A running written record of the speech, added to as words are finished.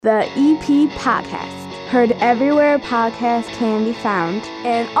The EP Podcast. Heard everywhere podcasts can be found,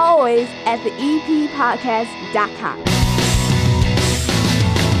 and always at theeppodcast.com.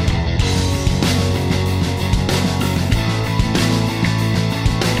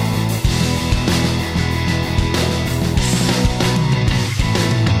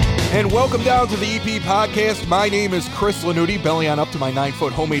 And welcome down to the EP Podcast. My name is Chris Lanuti, belly on up to my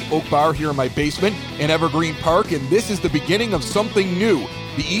 9-foot homemade oak bar here in my basement in Evergreen Park, and this is the beginning of something new.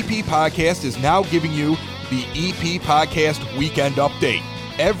 The EP Podcast is now giving you the EP Podcast Weekend Update.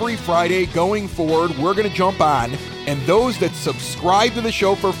 Every Friday going forward, we're going to jump on, and those that subscribe to the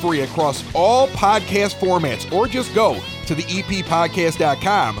show for free across all podcast formats, or just go to the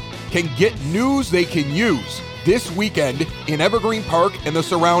eppodcast.com, can get news they can use this weekend in Evergreen Park and the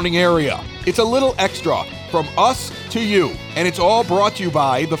surrounding area. It's a little extra from us to you, and it's all brought to you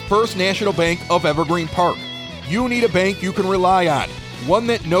by the First National Bank of Evergreen Park. You need a bank you can rely on, one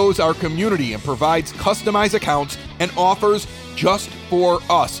that knows our community and provides customized accounts and offers just for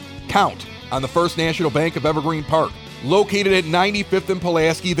us. Count on the First National Bank of Evergreen Park. Located at 95th and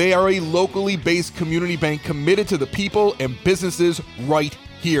Pulaski, they are a locally based community bank committed to the people and businesses right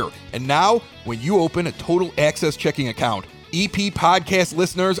here. And now, when you open a Total Access checking account, EP Podcast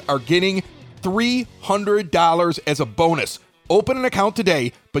listeners are getting $300 as a bonus. Open an account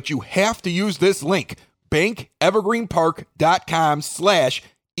today, but you have to use this link,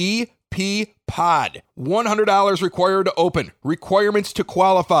 bankevergreenpark.com/EPPod. $100 required to open. Requirements to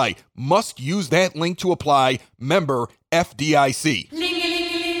qualify. Must use that link to apply. Member FDIC.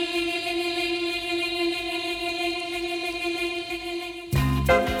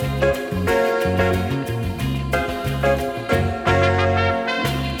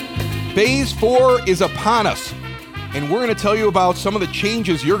 Phase 4 is upon us, and we're going to tell you about some of the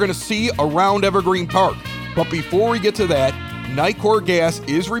changes you're going to see around Evergreen Park. But before we get to that, Nicor Gas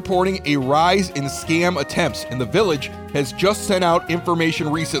is reporting a rise in scam attempts, and the village has just sent out information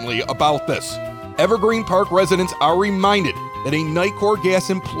recently about this. Evergreen Park residents are reminded that a Nicor Gas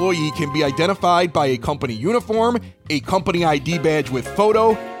employee can be identified by a company uniform, a company ID badge with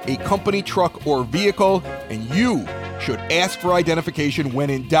photo, a company truck or vehicle, and you should ask for identification when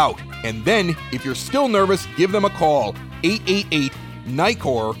in doubt. And then, if you're still nervous, give them a call,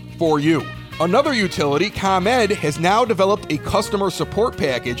 888-NICOR-4U. Another utility, ComEd, has now developed a customer support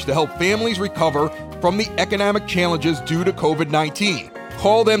package to help families recover from the economic challenges due to COVID-19.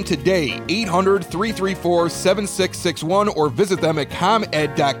 Call them today, 800-334-7661, or visit them at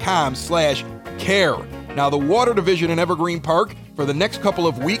comed.com/care. Now, the Water Division in Evergreen Park, for the next couple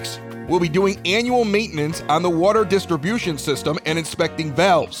of weeks, will be doing annual maintenance on the water distribution system and inspecting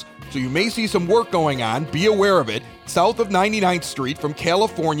valves. So you may see some work going on, be aware of it, south of 99th Street from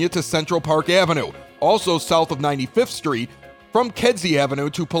California to Central Park Avenue. Also south of 95th Street from Kedzie Avenue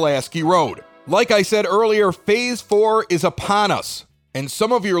to Pulaski Road. Like I said earlier, Phase 4 is upon us. And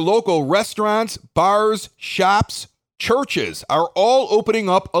some of your local restaurants, bars, shops, churches are all opening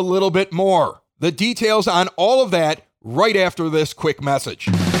up a little bit more. The details on all of that right after this quick message.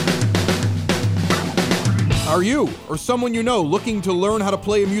 Are you or someone you know looking to learn how to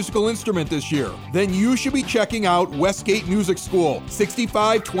play a musical instrument this year? Then you should be checking out Westgate Music School,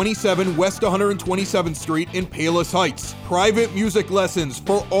 6527 West 127th Street in Palos Heights. Private music lessons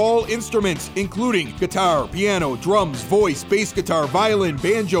for all instruments, including guitar, piano, drums, voice, bass guitar, violin,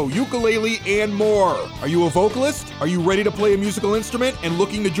 banjo, ukulele, and more. Are you a vocalist? Are you ready to play a musical instrument and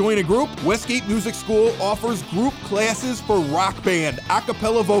looking to join a group? Westgate Music School offers group classes for rock band, a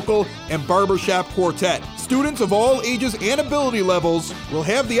cappella vocal, and barbershop quartet. Students of all ages and ability levels will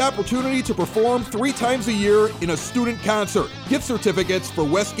have the opportunity to perform 3 times a year in a student concert. Gift certificates for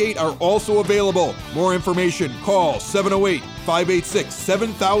Westgate are also available. More information, call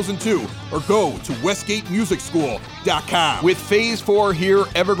 708-586-7002 or go to westgatemusicschool.com. With Phase 4 here,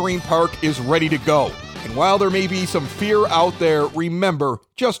 Evergreen Park is ready to go. And while there may be some fear out there, remember,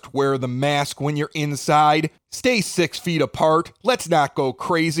 just wear the mask when you're inside. Stay 6 feet apart. Let's not go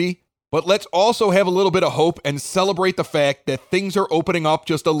crazy. But let's also have a little bit of hope and celebrate the fact that things are opening up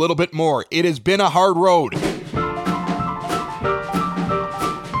just a little bit more. It has been a hard road.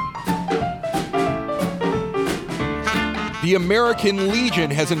 The American Legion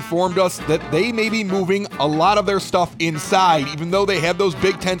has informed us that they may be moving a lot of their stuff inside. Even though they have those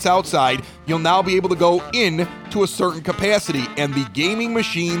big tents outside, you'll now be able to go in to a certain capacity, and the gaming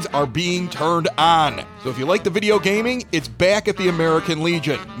machines are being turned on. So if you like the video gaming, it's back at the American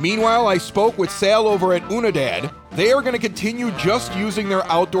Legion. Meanwhile, I spoke with Sal over at Unidad. They are going to continue just using their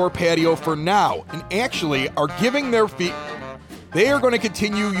outdoor patio for now, and actually are giving their feet. They are going to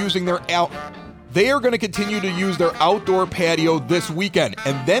continue using their They are going to continue to use their outdoor patio this weekend,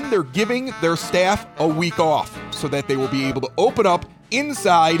 and then they're giving their staff a week off so that they will be able to open up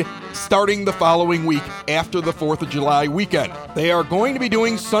inside starting the following week after the 4th of July weekend. They are going to be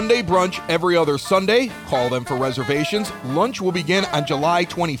doing Sunday brunch every other Sunday. Call them for reservations. Lunch will begin on July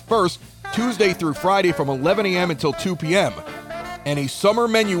 21st, Tuesday through Friday from 11 a.m. until 2 p.m. And a summer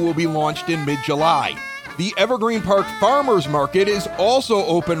menu will be launched in mid-July. The Evergreen Park Farmers Market is also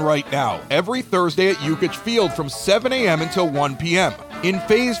open right now, every Thursday at Yukich Field from 7 a.m. until 1 p.m. In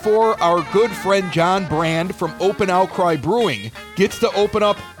Phase 4, our good friend John Brand from Open Outcry Brewing gets to open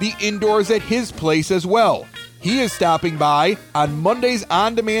up the indoors at his place as well. He is stopping by on Monday's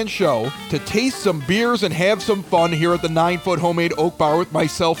on-demand show to taste some beers and have some fun here at the 9-Foot Homemade Oak Bar with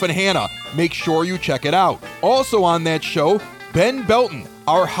myself and Hannah. Make sure you check it out. Also on that show, Ben Belton,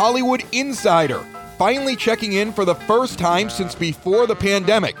 our Hollywood insider, finally checking in for the first time since before the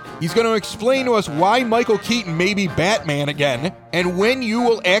pandemic. He's going to explain to us why Michael Keaton may be Batman again, and when you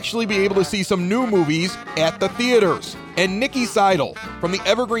will actually be able to see some new movies at the theaters. And Nikki Seidel from the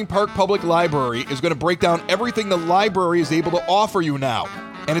Evergreen Park Public Library is going to break down everything the library is able to offer you now.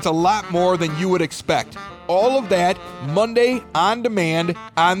 And it's a lot more than you would expect. All of that Monday on demand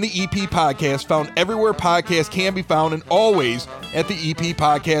on the EP Podcast, found everywhere podcasts can be found and always at the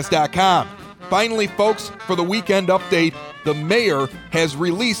eppodcast.com. Finally, folks, for the weekend update, the mayor has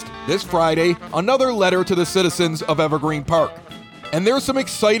released this Friday another letter to the citizens of Evergreen Park. And there's some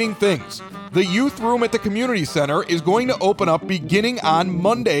exciting things. The youth room at the community center is going to open up beginning on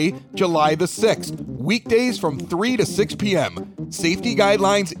Monday, July the 6th, weekdays from 3 to 6 p.m. Safety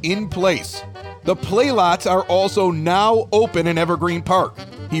guidelines in place. The play lots are also now open in Evergreen Park.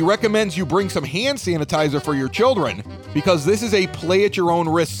 He recommends you bring some hand sanitizer for your children because this is a play at your own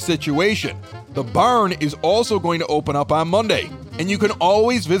risk situation. The barn is also going to open up on Monday, and you can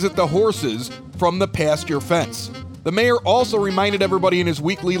always visit the horses from the pasture fence. The mayor also reminded everybody in his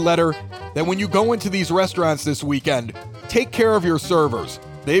weekly letter that when you go into these restaurants this weekend, take care of your servers.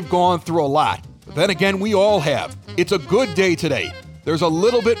 They've gone through a lot. But then again, we all have. It's a good day today. There's a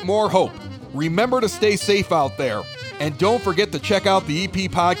little bit more hope. Remember to stay safe out there. And don't forget to check out the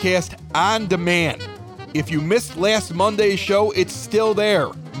EP Podcast on demand. If you missed last Monday's show, it's still there.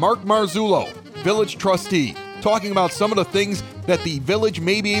 Mark Marzullo, village trustee, talking about some of the things that the village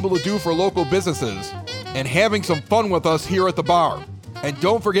may be able to do for local businesses and having some fun with us here at the bar. And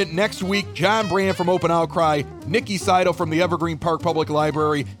don't forget next week, John Brand from Open Outcry, Nikki Seidel from the Evergreen Park Public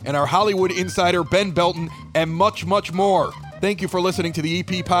Library, and our Hollywood insider Ben Belton, and much, much more. Thank you for listening to the EP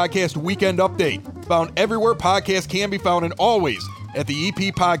Podcast Weekend Update. Found everywhere podcasts can be found and always at the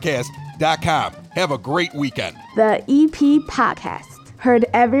eppodcast.com. Have a great weekend. The EP Podcast. Heard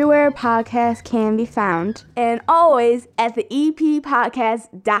everywhere podcasts can be found and always at the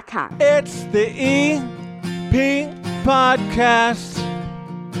eppodcast.com. It's the EP Podcast.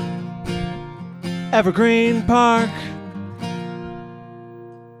 Evergreen Park.